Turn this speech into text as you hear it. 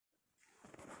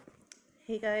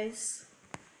Hey guys,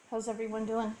 how's everyone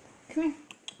doing? Come here.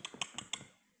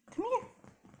 Come here.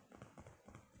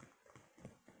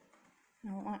 I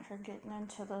don't want her getting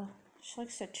into the... She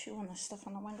likes to chew on the stuff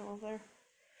on the window over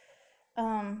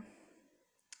there.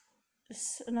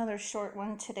 Just another short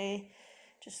one today.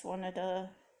 Just wanted to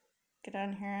get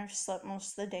on here. I've slept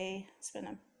most of the day. It's been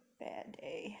a bad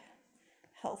day,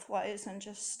 health-wise, and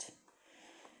just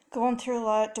going through a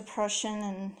lot, depression,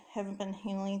 and haven't been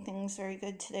handling things very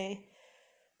good today.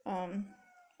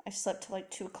 I slept till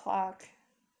like 2 o'clock,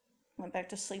 went back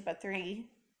to sleep at 3,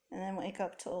 and then wake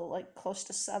up till like close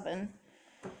to 7.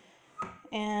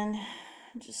 And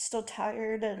just still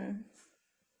tired and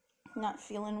not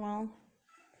feeling well.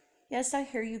 Yes, I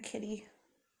hear you, kitty.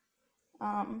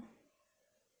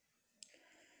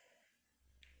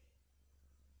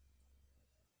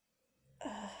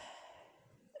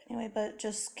 Anyway, but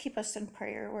just keep us in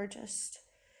prayer. We're just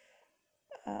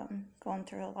going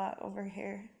through a lot over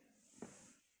here.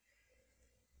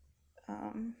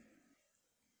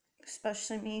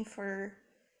 Especially me to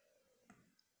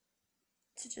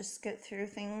just get through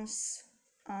things.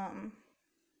 I'm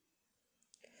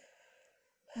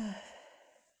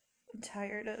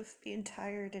tired of being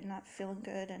tired and not feeling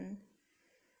good, and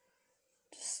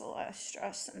just a lot of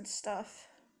stress and stuff.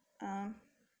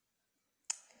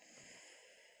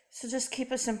 So just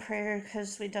keep us in prayer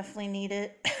because we definitely need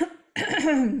it.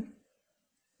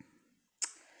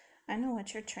 I know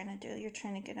what you're trying to do. You're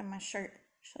trying to get in my shirt.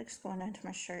 She likes going into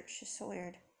my shirt. She's so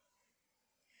weird.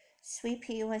 Sweet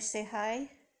Pea, you want to say hi?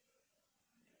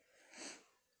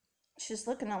 She's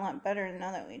looking a lot better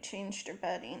now that we changed her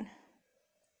bedding.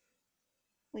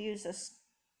 We use this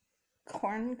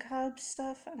corn cob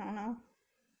stuff. I don't know.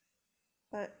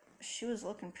 But she was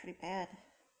looking pretty bad.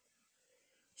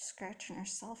 Scratching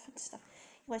herself and stuff.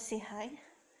 You want to say hi?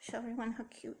 Show everyone how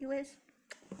cute you is?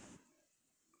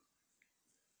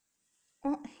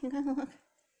 Oh, you gotta look.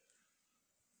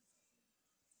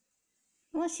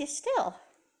 You want to sit still?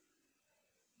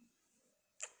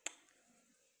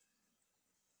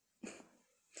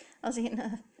 I was eating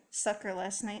a sucker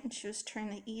last night and she was trying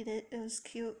to eat it. It was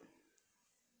cute.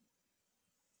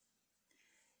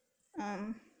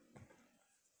 I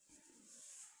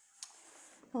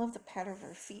love the patter of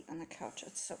her feet on the couch.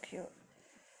 It's so cute.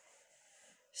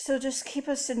 So just keep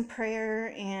us in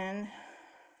prayer and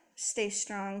stay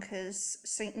strong because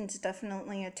Satan's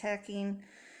definitely attacking.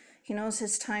 He knows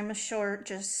his time is short.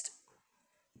 Just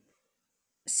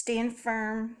stand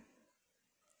firm.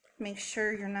 Make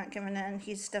sure you're not giving in.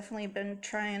 He's definitely been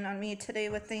trying on me today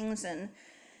with things. And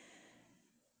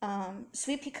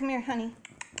Sweet Pea, come here, honey.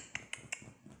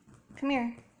 Come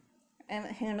here. I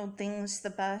haven't handled things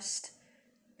the best,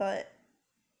 but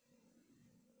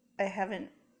I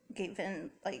haven't given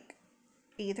like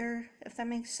either, if that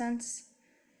makes sense.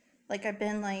 Like I've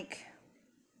been like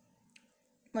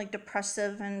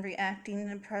depressive and reacting in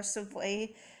a depressive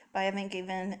way, but I haven't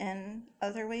given in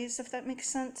other ways, if that makes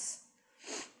sense.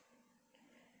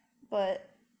 But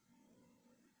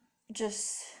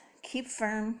just keep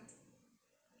firm.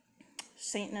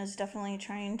 Satan is definitely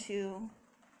trying to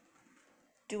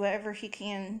do whatever he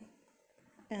can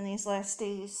in these last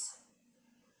days.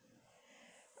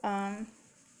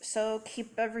 So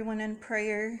keep everyone in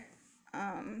prayer.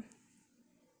 I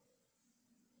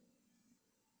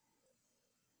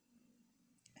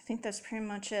think that's pretty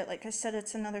much it. Like I said,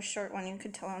 it's another short one. You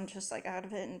could tell I'm just like out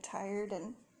of it and tired.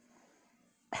 And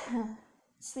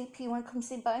Sweet Pea, you want to come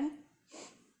say bye?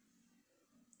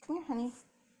 Come here, honey.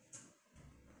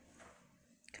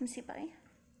 Come say bye.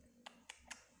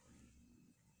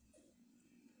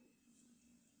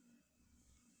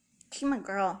 She's my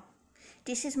girl.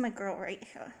 This is my girl right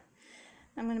here.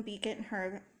 I'm going to be getting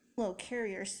her a little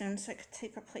carrier soon so I could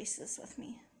take her places with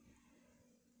me.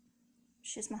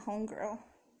 She's my homegirl.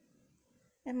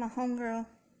 And my homegirl.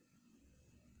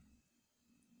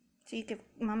 So you give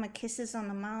Mama kisses on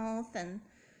the mouth, and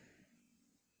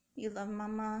you love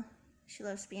Mama. She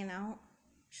loves being out.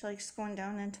 She likes going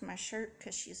down into my shirt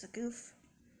because she's a goof.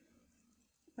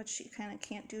 Which she kind of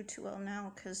can't do too well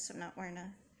now because I'm not wearing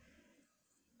a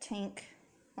tank.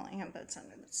 Well, I am, but it's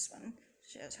under this one.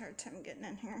 She has a hard time getting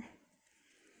in here.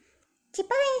 Say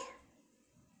bye!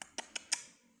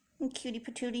 And cutie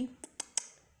patootie.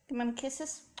 Give Mama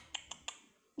kisses?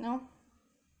 No?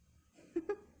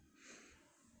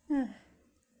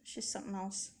 She's something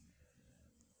else.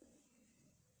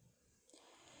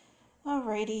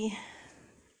 Alrighty.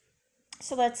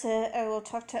 So that's it. I will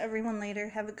talk to everyone later.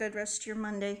 Have a good rest of your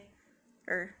Monday.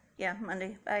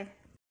 Monday. Bye.